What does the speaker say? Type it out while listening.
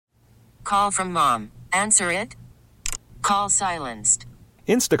Call from mom. Answer it. Call silenced.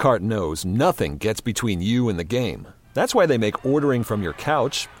 Instacart knows nothing gets between you and the game. That's why they make ordering from your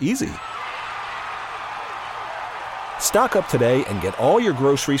couch easy. Stock up today and get all your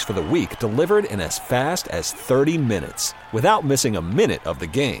groceries for the week delivered in as fast as 30 minutes without missing a minute of the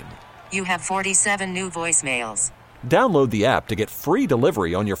game. You have 47 new voicemails. Download the app to get free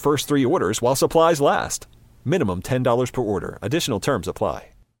delivery on your first 3 orders while supplies last. Minimum $10 per order. Additional terms apply.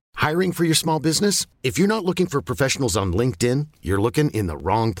 Hiring for your small business? If you're not looking for professionals on LinkedIn, you're looking in the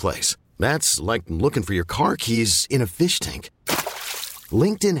wrong place. That's like looking for your car keys in a fish tank.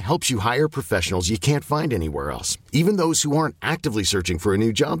 LinkedIn helps you hire professionals you can't find anywhere else, even those who aren't actively searching for a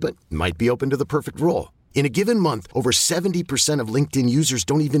new job but might be open to the perfect role. In a given month, over 70% of LinkedIn users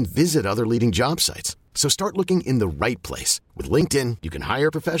don't even visit other leading job sites. So start looking in the right place. With LinkedIn, you can hire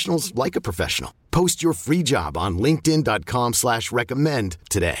professionals like a professional. Post your free job on linkedin.com/recommend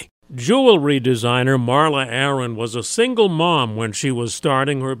today. Jewelry designer Marla Aaron was a single mom when she was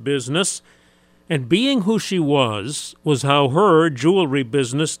starting her business, and being who she was how her jewelry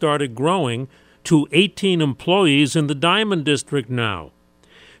business started growing to 18 employees in the Diamond District now.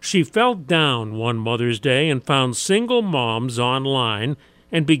 She felt down one Mother's Day and found single moms online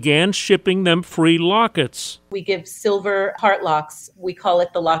and began shipping them free lockets. We give silver heart locks. We call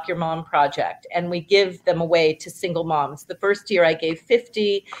it the Lock Your Mom Project, and we give them away to single moms. The first year I gave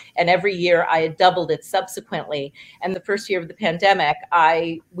 50, and every year I had doubled it subsequently. And the first year of the pandemic,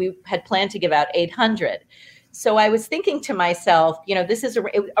 we had planned to give out 800. So I was thinking to myself, this is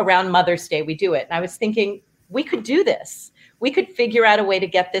around Mother's Day we do it. And I was thinking, we could do this. We could figure out a way to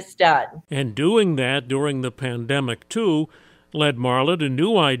get this done. And doing that during the pandemic, too, led Marla to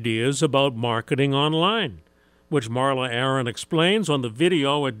new ideas about marketing online, which Marla Aaron explains on the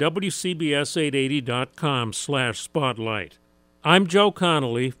video at WCBS880.com/spotlight. I'm Joe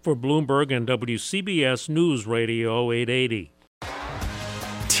Connolly for Bloomberg and WCBS News Radio 880.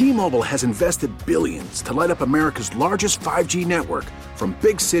 T-Mobile has invested billions to light up America's largest 5G network, from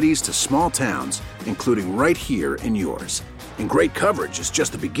big cities to small towns, including right here in yours. And great coverage is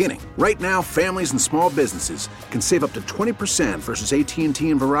just the beginning. Right now, families and small businesses can save up to 20% versus AT&T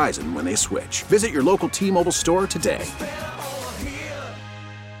and Verizon when they switch. Visit your local T-Mobile store today.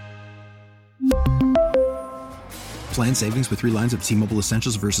 Plan savings with 3 lines of T-Mobile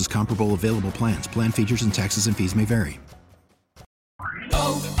Essentials versus comparable available plans. Plan features and taxes and fees may vary.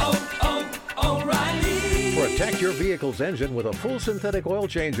 Protect your vehicle's engine with a full synthetic oil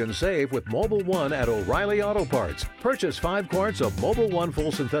change and save with Mobil 1 at O'Reilly Auto Parts. Purchase 5 quarts of Mobil 1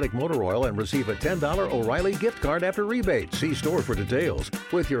 full synthetic motor oil and receive a $10 O'Reilly gift card after rebate. See store for details.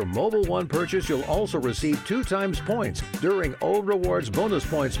 With your Mobil 1 purchase, you'll also receive 2 times points during O Rewards Bonus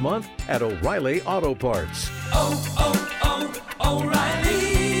Points Month at O'Reilly Auto Parts.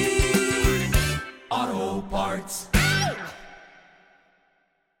 O'Reilly Auto Parts.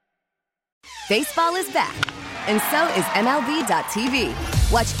 Baseball is back, and so is MLB.tv.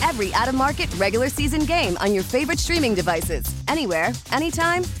 Watch every out-of-market regular season game on your favorite streaming devices, anywhere,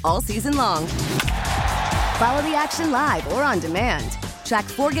 anytime, all season long. Follow the action live or on demand. Track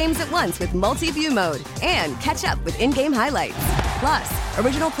 4 games at once with multi-view mode and catch up with in-game highlights. Plus,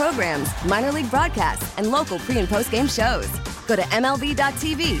 original programs, minor league broadcasts, and local pre- and post-game shows. Go to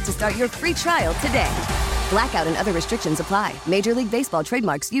MLB.tv to start your free trial today. Blackout and other restrictions apply. Major League Baseball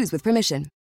trademarks used with permission.